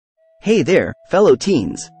Hey there, fellow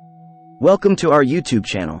teens. Welcome to our YouTube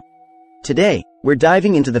channel. Today, we're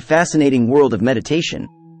diving into the fascinating world of meditation,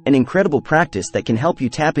 an incredible practice that can help you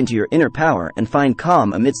tap into your inner power and find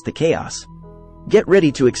calm amidst the chaos. Get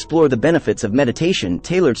ready to explore the benefits of meditation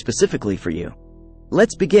tailored specifically for you.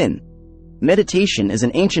 Let's begin. Meditation is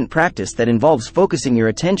an ancient practice that involves focusing your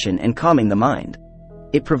attention and calming the mind.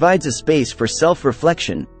 It provides a space for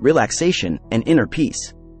self-reflection, relaxation, and inner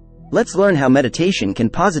peace. Let's learn how meditation can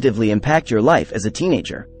positively impact your life as a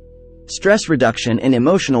teenager. Stress reduction and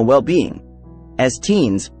emotional well-being. As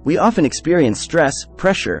teens, we often experience stress,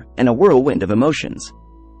 pressure, and a whirlwind of emotions.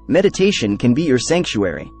 Meditation can be your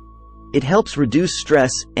sanctuary. It helps reduce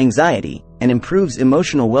stress, anxiety, and improves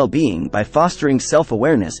emotional well-being by fostering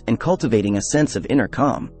self-awareness and cultivating a sense of inner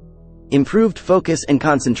calm. Improved focus and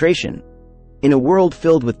concentration. In a world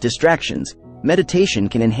filled with distractions, meditation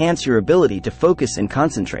can enhance your ability to focus and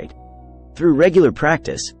concentrate. Through regular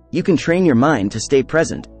practice, you can train your mind to stay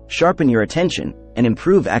present, sharpen your attention, and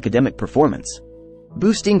improve academic performance.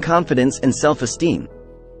 Boosting confidence and self-esteem.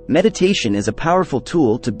 Meditation is a powerful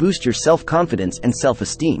tool to boost your self-confidence and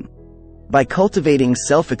self-esteem. By cultivating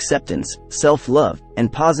self-acceptance, self-love,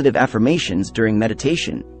 and positive affirmations during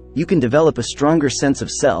meditation, you can develop a stronger sense of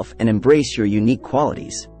self and embrace your unique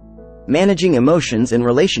qualities. Managing emotions and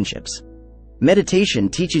relationships. Meditation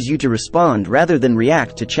teaches you to respond rather than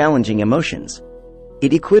react to challenging emotions.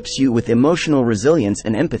 It equips you with emotional resilience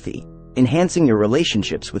and empathy, enhancing your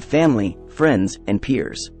relationships with family, friends, and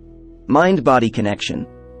peers. Mind-body connection.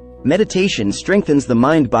 Meditation strengthens the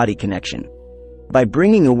mind-body connection. By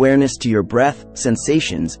bringing awareness to your breath,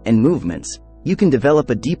 sensations, and movements, you can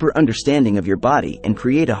develop a deeper understanding of your body and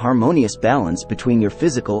create a harmonious balance between your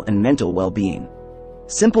physical and mental well-being.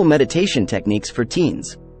 Simple meditation techniques for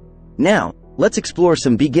teens. Now, let's explore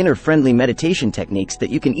some beginner-friendly meditation techniques that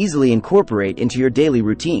you can easily incorporate into your daily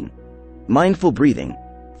routine. Mindful breathing.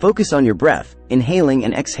 Focus on your breath, inhaling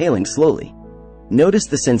and exhaling slowly. Notice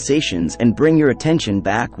the sensations and bring your attention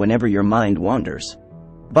back whenever your mind wanders.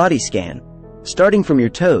 Body scan. Starting from your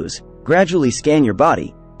toes, gradually scan your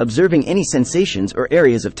body, observing any sensations or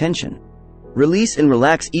areas of tension. Release and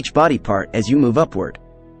relax each body part as you move upward.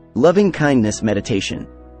 Loving kindness meditation.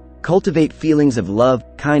 Cultivate feelings of love,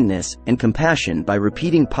 kindness, and compassion by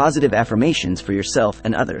repeating positive affirmations for yourself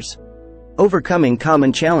and others. Overcoming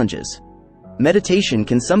common challenges. Meditation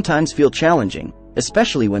can sometimes feel challenging,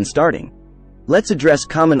 especially when starting. Let's address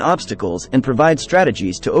common obstacles and provide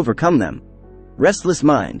strategies to overcome them. Restless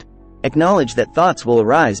mind. Acknowledge that thoughts will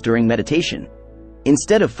arise during meditation.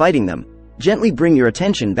 Instead of fighting them, gently bring your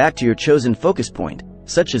attention back to your chosen focus point,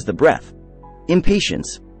 such as the breath.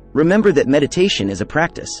 Impatience. Remember that meditation is a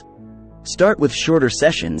practice. Start with shorter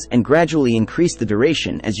sessions and gradually increase the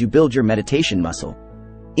duration as you build your meditation muscle.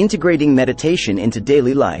 Integrating meditation into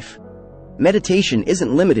daily life. Meditation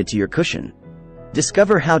isn't limited to your cushion.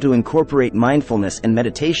 Discover how to incorporate mindfulness and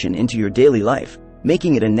meditation into your daily life,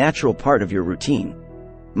 making it a natural part of your routine.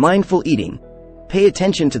 Mindful eating. Pay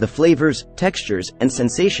attention to the flavors, textures, and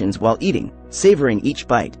sensations while eating, savoring each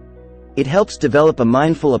bite. It helps develop a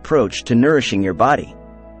mindful approach to nourishing your body.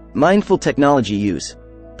 Mindful technology use.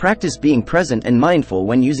 Practice being present and mindful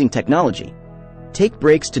when using technology. Take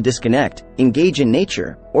breaks to disconnect, engage in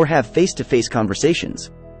nature, or have face-to-face conversations.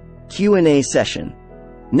 Q&A session.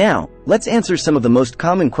 Now, let's answer some of the most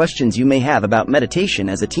common questions you may have about meditation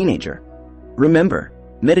as a teenager. Remember,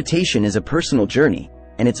 meditation is a personal journey,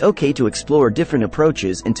 and it's okay to explore different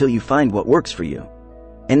approaches until you find what works for you.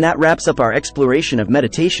 And that wraps up our exploration of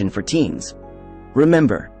meditation for teens.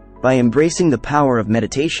 Remember, by embracing the power of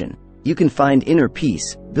meditation, you can find inner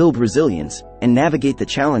peace, build resilience, and navigate the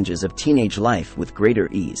challenges of teenage life with greater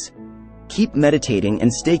ease. Keep meditating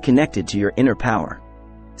and stay connected to your inner power.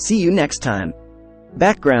 See you next time.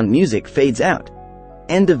 Background music fades out.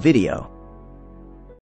 End of video.